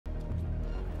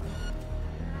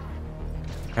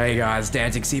Hey guys,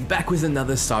 Dantic here, back with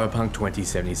another Cyberpunk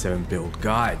 2077 build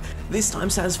guide. This time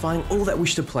satisfying all that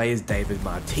wish to play as David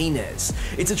Martinez.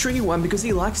 It's a tricky one because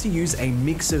he likes to use a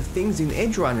mix of things in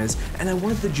Edgerunners, and I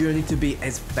wanted the journey to be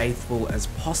as faithful as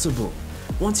possible.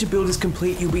 Once your build is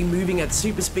complete, you'll be moving at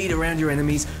super speed around your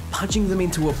enemies, punching them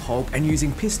into a pulp and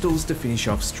using pistols to finish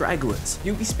off stragglers.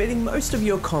 You'll be spending most of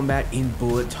your combat in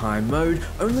bullet time mode,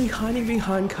 only hiding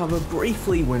behind cover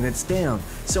briefly when it's down.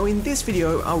 So in this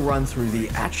video, I'll run through the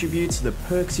attributes, the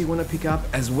perks you want to pick up,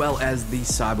 as well as the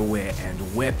cyberwear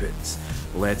and weapons.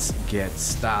 Let's get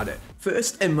started.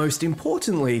 First and most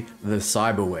importantly, the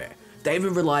cyberwear.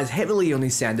 David relies heavily on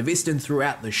his sound of Eastern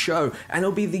throughout the show, and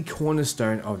it'll be the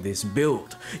cornerstone of this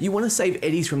build. You want to save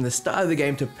eddies from the start of the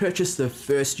game to purchase the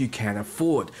first you can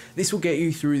afford. This will get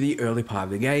you through the early part of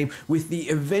the game, with the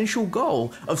eventual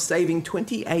goal of saving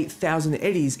 28,000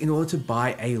 eddies in order to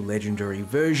buy a legendary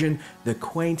version, the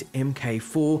quaint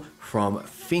MK4 from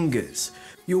Fingers.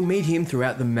 You'll meet him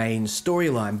throughout the main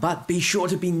storyline, but be sure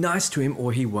to be nice to him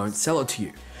or he won't sell it to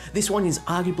you. This one is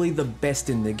arguably the best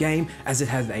in the game, as it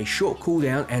has a short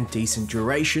cooldown and decent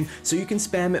duration, so you can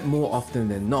spam it more often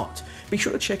than not. Be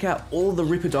sure to check out all the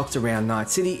Ripper docs around Night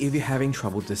City if you're having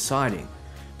trouble deciding.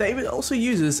 David also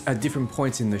uses, at different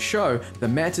points in the show, the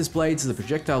Mantis Blades, the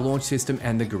projectile launch system,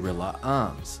 and the Gorilla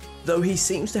Arms. Though he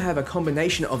seems to have a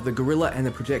combination of the Gorilla and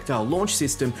the projectile launch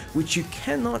system, which you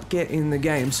cannot get in the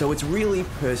game, so it's really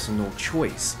personal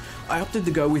choice. I opted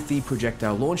to go with the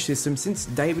projectile launch system since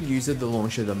David uses the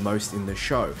launcher the most in the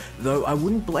show, though I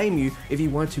wouldn't blame you if you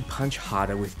want to punch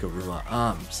harder with Gorilla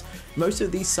Arms. Most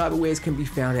of these cyberwares can be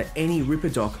found at any Ripper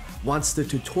doc once the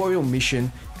tutorial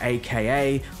mission,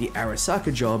 aka the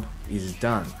Arasaka job, is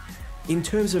done. In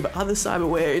terms of other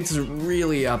cyberwear, it's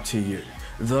really up to you,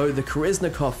 though the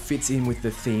Kolesnikov fits in with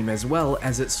the theme as well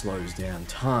as it slows down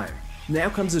time. Now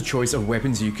comes the choice of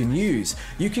weapons you can use.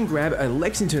 You can grab a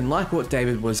Lexington like what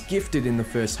David was gifted in the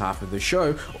first half of the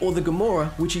show, or the Gamora,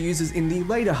 which he uses in the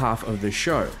later half of the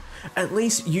show. At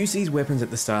least use these weapons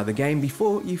at the start of the game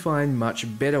before you find much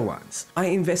better ones. I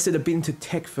invested a bit into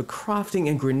tech for crafting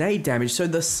and grenade damage, so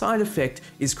the side effect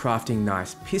is crafting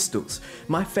nice pistols.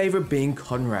 My favorite being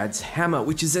Conrad's hammer,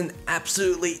 which is an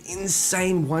absolutely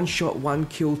insane one-shot,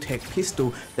 one-kill tech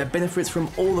pistol that benefits from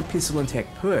all the pistol and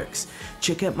tech perks.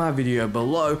 Check out my video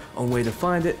below on where to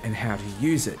find it and how to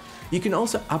use it. You can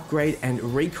also upgrade and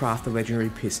recraft the legendary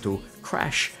pistol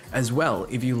Crash as well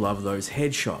if you love those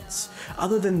headshots.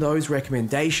 Other than those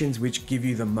recommendations which give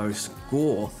you the most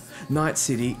gore, Night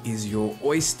City is your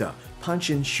oyster. Punch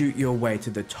and shoot your way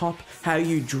to the top. How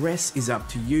you dress is up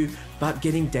to you, but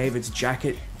getting David's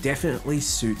jacket definitely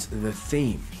suits the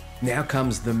theme. Now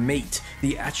comes the meat,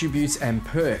 the attributes and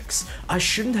perks. I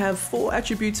shouldn't have 4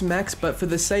 attributes max, but for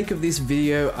the sake of this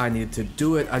video, I needed to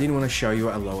do it. I didn't want to show you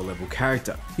a lower level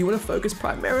character. You want to focus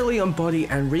primarily on body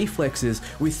and reflexes,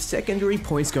 with secondary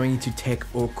points going into tech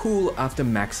or cool after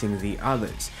maxing the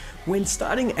others. When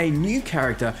starting a new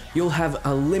character, you'll have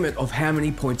a limit of how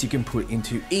many points you can put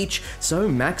into each, so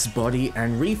max body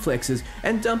and reflexes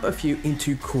and dump a few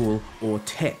into cool or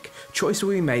tech. Choice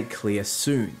will be made clear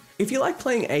soon. If you like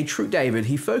playing a true David,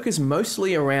 he focused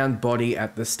mostly around body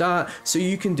at the start, so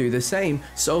you can do the same,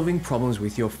 solving problems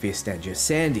with your fist and your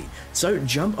Sandy. So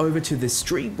jump over to the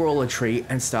Street Brawler tree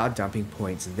and start dumping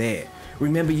points there.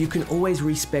 Remember, you can always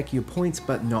respec your points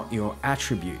but not your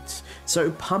attributes. So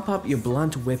pump up your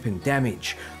blunt weapon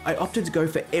damage. I opted to go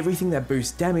for everything that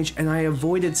boosts damage, and I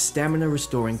avoided stamina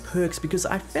restoring perks because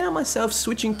I found myself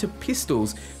switching to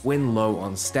pistols when low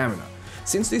on stamina.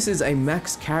 Since this is a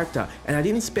max character and I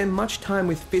didn't spend much time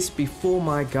with fists before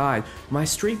my guide, my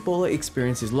Street Baller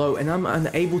experience is low and I'm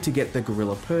unable to get the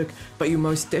Gorilla perk, but you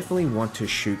most definitely want to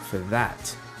shoot for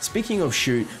that. Speaking of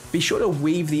shoot, be sure to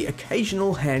weave the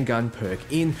occasional handgun perk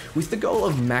in with the goal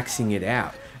of maxing it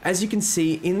out. As you can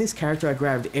see, in this character I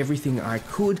grabbed everything I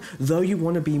could, though you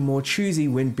want to be more choosy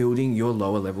when building your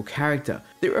lower level character.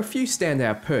 There are a few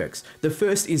standout perks. The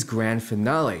first is Grand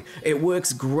Finale. It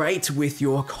works great with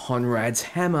your Conrad's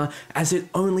hammer, as it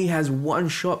only has one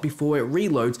shot before it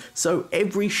reloads, so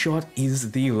every shot is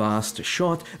the last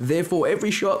shot, therefore every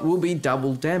shot will be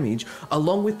double damage.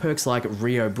 Along with perks like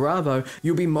Rio Bravo,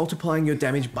 you'll be multiplying your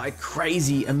damage by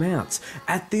crazy amounts.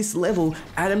 At this level,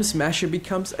 Atom Smasher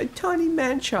becomes a tiny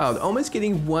man-child, almost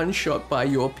getting one shot by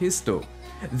your pistol.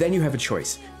 Then you have a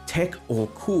choice, tech or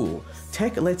cool.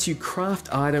 Tech lets you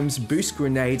craft items, boost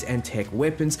grenades and tech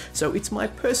weapons, so it's my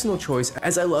personal choice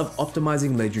as I love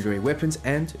optimizing legendary weapons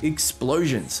and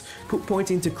explosions. Put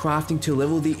points into crafting to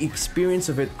level the experience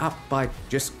of it up by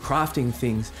just crafting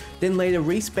things, then later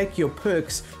respec your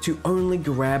perks to only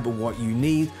grab what you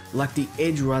need, like the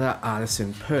Edgerunner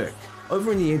Artisan perk.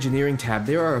 Over in the engineering tab,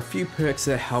 there are a few perks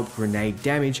that help grenade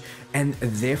damage and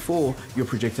therefore your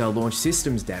projectile launch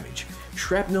system's damage,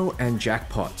 shrapnel and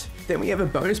jackpot. Then we have a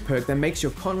bonus perk that makes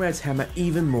your Conrad's hammer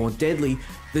even more deadly,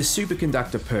 the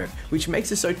superconductor perk, which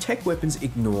makes it so tech weapons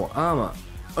ignore armor.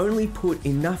 Only put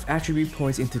enough attribute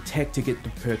points into tech to get the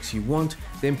perks you want,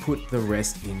 then put the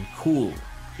rest in cool.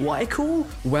 Why cool?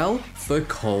 Well, for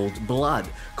Cold Blood.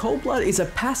 Cold Blood is a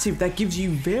passive that gives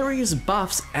you various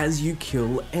buffs as you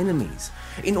kill enemies.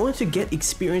 In order to get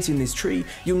experience in this tree,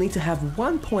 you'll need to have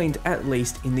 1 point at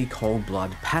least in the Cold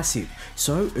Blood passive.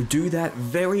 So do that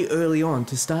very early on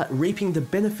to start reaping the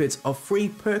benefits of free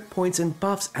perk points and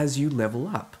buffs as you level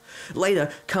up. Later,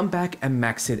 come back and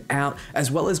max it out, as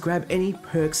well as grab any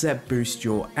perks that boost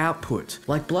your output,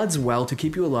 like Blood's Well to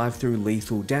keep you alive through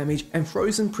lethal damage and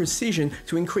Frozen Precision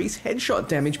to increase headshot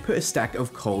damage per stack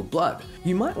of Cold Blood.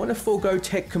 You might want to forego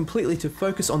tech completely to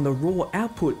focus on the raw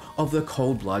output of the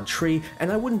Cold Blood tree,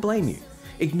 and I wouldn't blame you.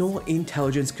 Ignore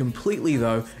intelligence completely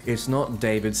though, it's not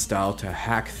David's style to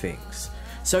hack things.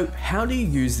 So how do you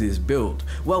use this build?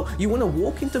 Well, you want to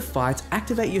walk into fights,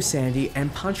 activate your sandy,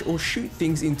 and punch or shoot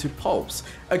things into pulps,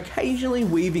 occasionally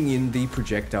weaving in the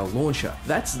projectile launcher.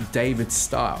 That's David's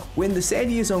style. When the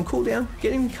sandy is on cooldown,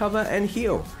 get in cover and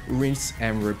heal, rinse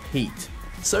and repeat.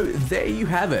 So there you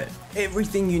have it.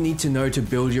 Everything you need to know to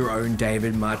build your own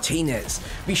David Martinez.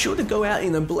 Be sure to go out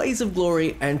in a blaze of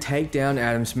glory and take down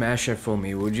Adam Smasher for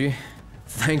me, would you?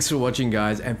 Thanks for watching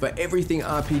guys, and for everything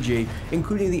RPG,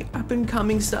 including the up and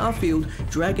coming Starfield,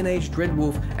 Dragon Age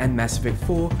Dreadwolf and Mass Effect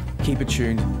 4, keep it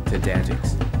tuned to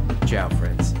Dantix. Ciao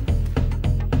friends.